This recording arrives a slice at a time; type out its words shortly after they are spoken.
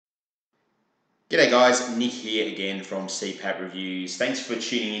G'day guys, Nick here again from CPAP Reviews. Thanks for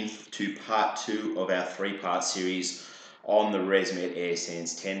tuning in to part 2 of our 3-part series on the ResMed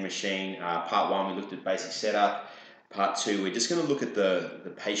AirSense10 machine. Part 1 we looked at basic setup. Part 2 we're just going to look at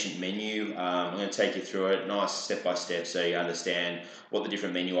the patient menu. I'm going to take you through it nice step by step so you understand what the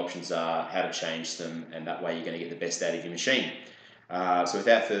different menu options are, how to change them, and that way you're going to get the best out of your machine. So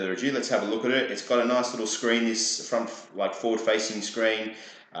without further ado, let's have a look at it. It's got a nice little screen, this front forward facing screen.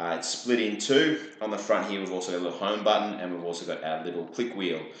 It's split in two. On the front here we've also got a little home button, and we've also got our little click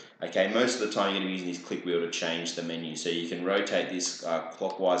wheel. Okay, most of the time you're going to be using this click wheel to change the menu, so you can rotate this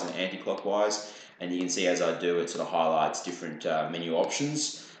clockwise and anti-clockwise, and you can see as I do it sort of highlights different menu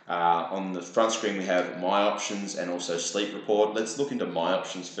options. On the front screen we have my options and also sleep report. Let's look into my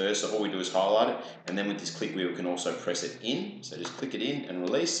options first. So all we do is highlight it, and then with this click wheel we can also press it in, so just click it in and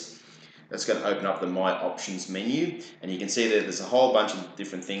release. That's going to open up the My Options menu, and you can see that there's a whole bunch of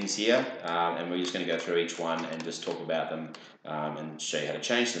different things here, and we're just going to go through each one and just talk about them and show you how to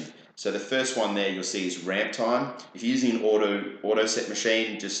change them. So the first one there you'll see is ramp time. If you're using an auto set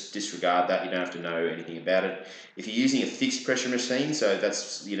machine, just disregard that. You don't have to know anything about it. If you're using a fixed pressure machine, so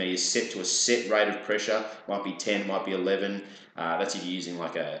that's, you're set to a set rate of pressure, might be 10, might be 11. That's if you're using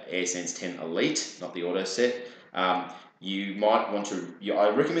like a AirSense10 Elite, not the auto set. You might want to, I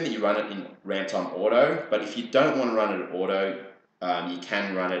recommend that you run it in ramp time auto, but if you don't want to run it at auto, you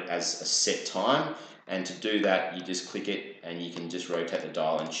can run it as a set time, and to do that you just click it and you can just rotate the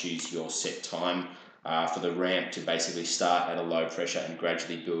dial and choose your set time for the ramp to basically start at a low pressure and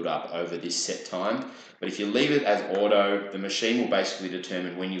gradually build up over this set time. But if you leave it as auto, the machine will basically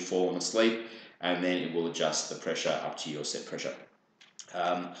determine when you've fallen asleep, and then it will adjust the pressure up to your set pressure.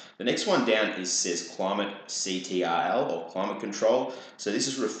 The next one down says climate CTRL, or climate control. So this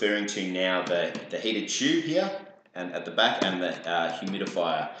is referring to now the heated tube here and at the back, and the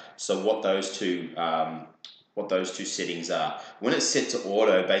humidifier. So what those two settings are. When it's set to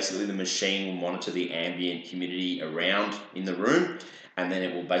auto, basically the machine will monitor the ambient humidity around in the room, and then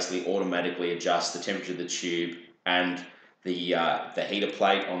it will basically automatically adjust the temperature of the tube and the heater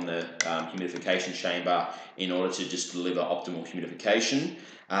plate on the humidification chamber in order to just deliver optimal humidification.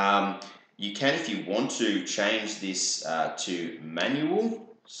 You can, if you want to, change this to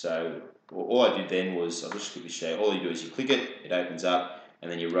manual. So all I did then was, I'll just quickly show you, all you do is you click it, it opens up,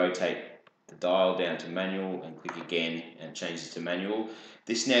 and then you rotate the dial down to manual and click again and it changes to manual.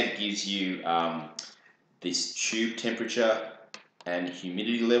 This now gives you this tube temperature and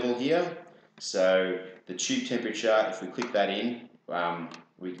humidity level here. So the tube temperature, if we click that in,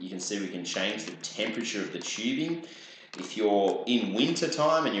 you can see we can change the temperature of the tubing. If you're in winter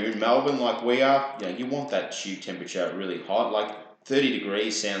time and you're in Melbourne like we are, you want that tube temperature really hot. Like 30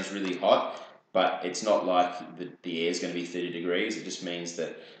 degrees sounds really hot, but it's not like the air is going to be 30 degrees. It just means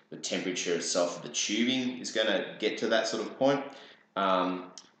that the temperature itself of the tubing is going to get to that sort of point.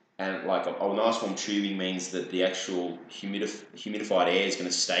 And like a nice warm tubing means that the actual humidified air is going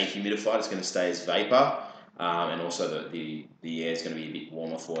to stay humidified. It's going to stay as vapor, and also the air is going to be a bit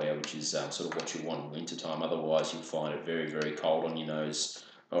warmer for you, which is sort of what you want in winter time. Otherwise, you'll find it very, very cold on your nose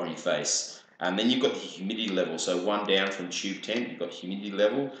or on your face. And then you've got the humidity level. So one down from tube temp, you've got humidity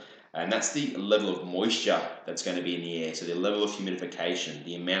level, and that's the level of moisture that's going to be in the air. So the level of humidification,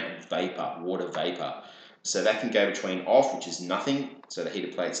 the amount of vapor, water vapor. So that can go between off, which is nothing, so the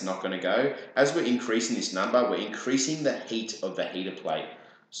heater plate's not going to go. As we're increasing this number, we're increasing the heat of the heater plate.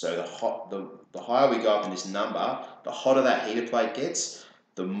 So the higher we go up in this number, the hotter that heater plate gets,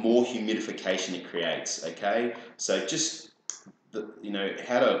 the more humidification it creates, okay? So just,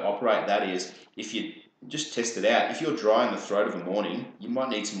 how to operate that is, if you just test it out, if you're dry in the throat of the morning, you might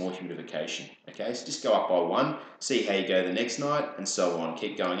need some more humidification, okay? So just go up by 1, see how you go the next night, and so on,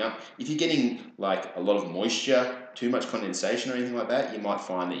 keep going up. If you're getting like a lot of moisture, too much condensation or anything like that, you might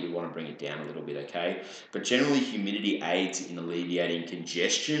find that you want to bring it down a little bit, okay? But generally humidity aids in alleviating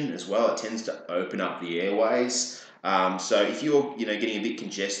congestion as well. It tends to open up the airways. So if you're getting a bit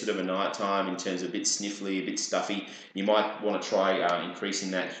congested of a night time in terms of a bit sniffly, a bit stuffy, you might want to try increasing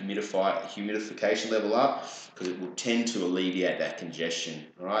that humidification level up, because it will tend to alleviate that congestion.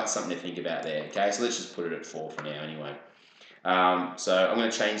 All right, something to think about there. Okay, so let's just put it at 4 for now anyway. So I'm going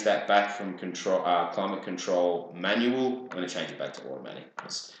to change that back from climate control manual. I'm going to change it back to automatic,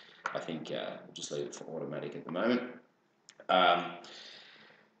 because I think we'll just leave it for automatic at the moment.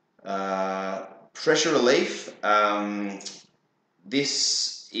 Pressure relief,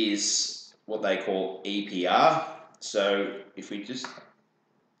 this is what they call EPR. So if we just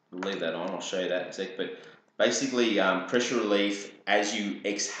leave that on, I'll show you that in a sec. But basically, pressure relief, as you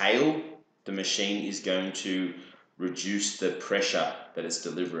exhale, the machine is going to reduce the pressure that it's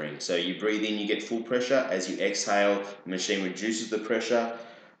delivering. So you breathe in, you get full pressure. As you exhale, the machine reduces the pressure.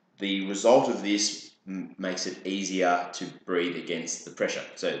 The result of this makes it easier to breathe against the pressure.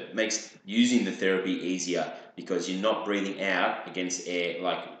 So it makes using the therapy easier because you're not breathing out against air,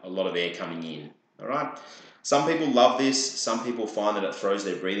 like a lot of air coming in. All right. Some people love this. Some people find that it throws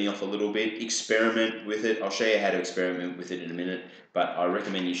their breathing off a little bit. Experiment with it. I'll show you how to experiment with it in a minute, but I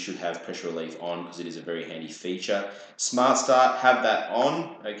recommend you should have pressure relief on because it is a very handy feature. Smart Start, have that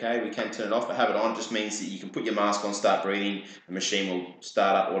on. Okay, we can turn it off, but have it on. It just means that you can put your mask on, start breathing. The machine will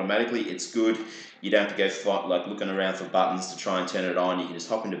start up automatically. It's good. You don't have to go like looking around for buttons to try and turn it on. You can just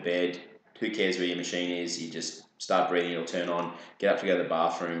hop into bed. Who cares where your machine is? You just start breathing, it'll turn on. Get up to go to the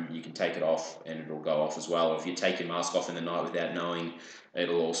bathroom, you can take it off and it'll go off as well. Or if you take your mask off in the night without knowing,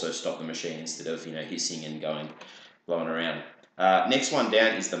 it'll also stop the machine instead of hissing and blowing around. Next one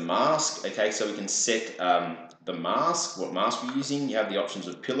down is the mask. Okay, so we can set the mask, what mask we're using. You have the options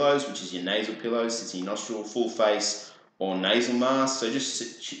of pillows, which is your nasal pillows, sits in your nostril, full face or nasal mask. So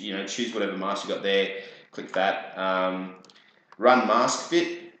just choose whatever mask you got there. Click that. Run mask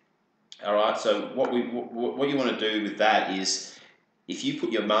fit. All right, so what you want to do with that is, if you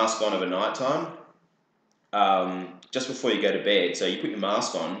put your mask on over night time, just before you go to bed, so you put your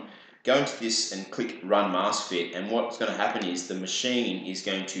mask on, go into this and click Run Mask Fit, and what's going to happen is the machine is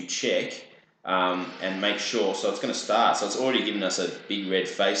going to check and make sure, so it's going to start, so it's already given us a big red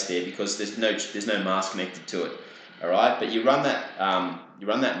face there because there's no mask connected to it. All right, but you run that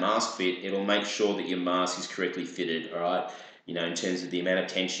mask fit, it'll make sure that your mask is correctly fitted. All right. In terms of the amount of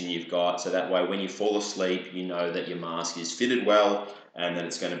tension you've got, so that way when you fall asleep, you know that your mask is fitted well and that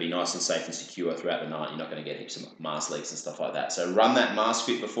it's going to be nice and safe and secure throughout the night. You're not going to get heaps of mask leaks and stuff like that. So run that mask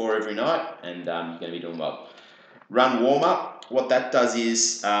fit before every night and you're going to be doing well. Run warm up. What that does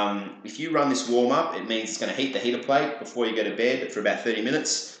is, if you run this warm up, it means it's going to heat the heater plate before you go to bed for about 30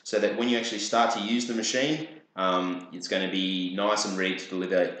 minutes, so that when you actually start to use the machine, it's going to be nice and ready to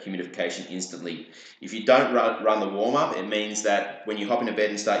deliver humidification instantly. If you don't run the warm-up, it means that when you hop into bed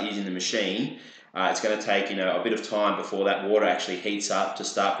and start using the machine, it's going to take a bit of time before that water actually heats up to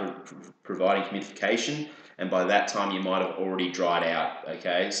start providing humidification, and by that time you might have already dried out.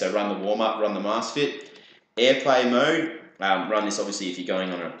 Okay, so run the warm-up, run the mask fit. Airplane mode, run this obviously if you're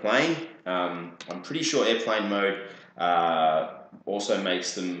going on a plane. I'm pretty sure airplane mode also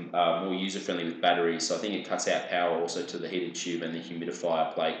makes them more user-friendly with batteries, so I think it cuts out power also to the heated tube and the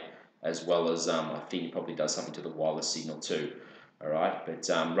humidifier plate, as well as I think it probably does something to the wireless signal too. All right, but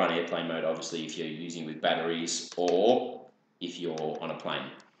run airplane mode obviously if you're using with batteries or if you're on a plane,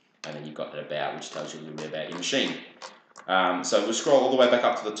 and then you've got the about, which tells you a little bit about your machine. So we'll scroll all the way back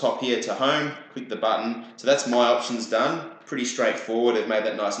up to the top here to home, click the button. So that's my options done, pretty straightforward. They've made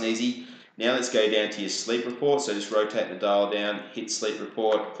that nice and easy. Now let's go down to your sleep report. So just rotate the dial down, hit sleep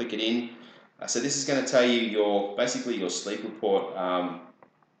report, click it in. So this is going to tell you basically your sleep report, how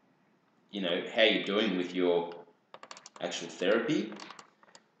you're doing with your actual therapy.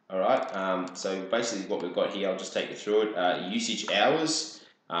 All right, so basically what we've got here, I'll just take you through it. Usage hours.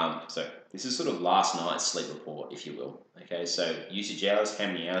 So this is sort of last night's sleep report, if you will. Okay, so usage hours, how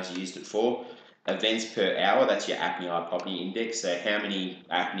many hours you used it for. Events per hour, that's your apnea-hypopnea index. So how many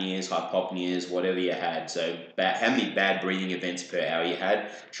apneas, hypopneas, whatever you had. So how many bad breathing events per hour you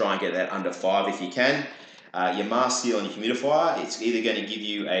had. Try and get that under 5 if you can. Your mask seal and your humidifier, it's either going to give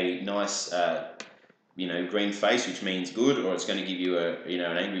you a nice green face, which means good, or it's going to give you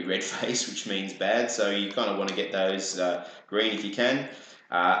an angry red face, which means bad. So you kind of want to get those green if you can.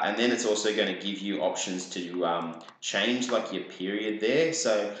 And then it's also going to give you options to change like your period there.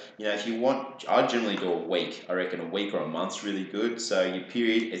 So, if you want, I generally do a week. I reckon a week or a month's really good. So your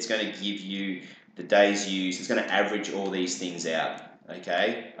period, it's going to give you the days used. It's going to average all these things out,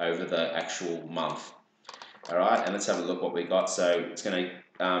 okay, over the actual month. All right, and let's have a look what we got. So it's going to,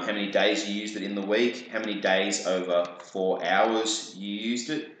 how many days you used it in the week, how many days over 4 hours you used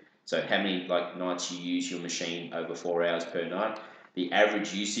it. So how many nights you use your machine over 4 hours per night. The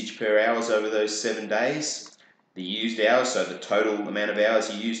average usage per hours over those 7 days, the used hours, so the total amount of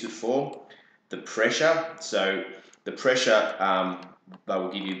hours you used it for, the pressure, so the pressure they will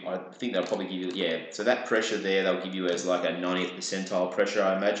give you, I think they'll probably give you, so that pressure there they'll give you as like a 90th percentile pressure,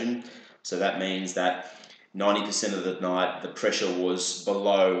 I imagine. So that means that 90% of the night the pressure was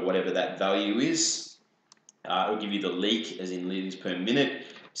below whatever that value is. It'll give you the leak as in liters per minute.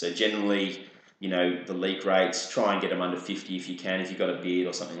 So generally, the leak rates, try and get them under 50 if you can. If you've got a beard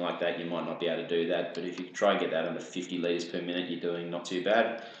or something like that, you might not be able to do that. But if you can try and get that under 50 litres per minute, you're doing not too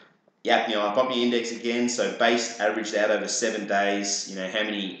bad. The apnea-hypopnea index again, so based, averaged out over 7 days, how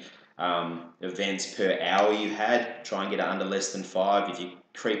many events per hour you had. Try and get it under less than 5. If you're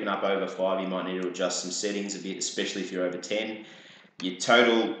creeping up over 5, you might need to adjust some settings a bit, especially if you're over 10. Your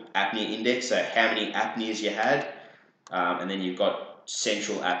total apnea index, so how many apneas you had, and then you've got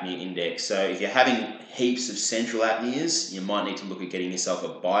central apnea index. So if you're having heaps of central apneas, you might need to look at getting yourself a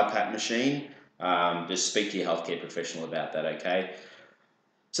BiPAP machine. Just speak to your healthcare professional about that, okay?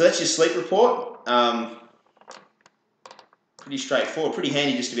 So that's your sleep report. Pretty straightforward, pretty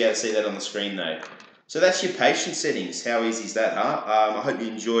handy just to be able to see that on the screen though. So that's your patient settings. How easy is that, huh? I hope you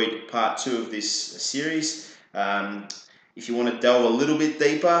enjoyed part 2 of this series. If you want to delve a little bit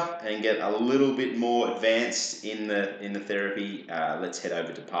deeper and get a little bit more advanced in the therapy, let's head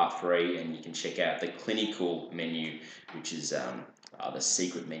over to part 3 and you can check out the clinical menu, which is the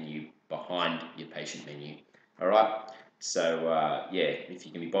secret menu behind your patient menu. All right. So yeah, if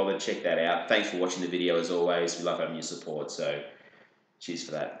you can be bothered, check that out. Thanks for watching the video as always. We love having your support. So cheers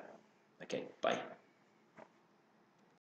for that. Okay, bye.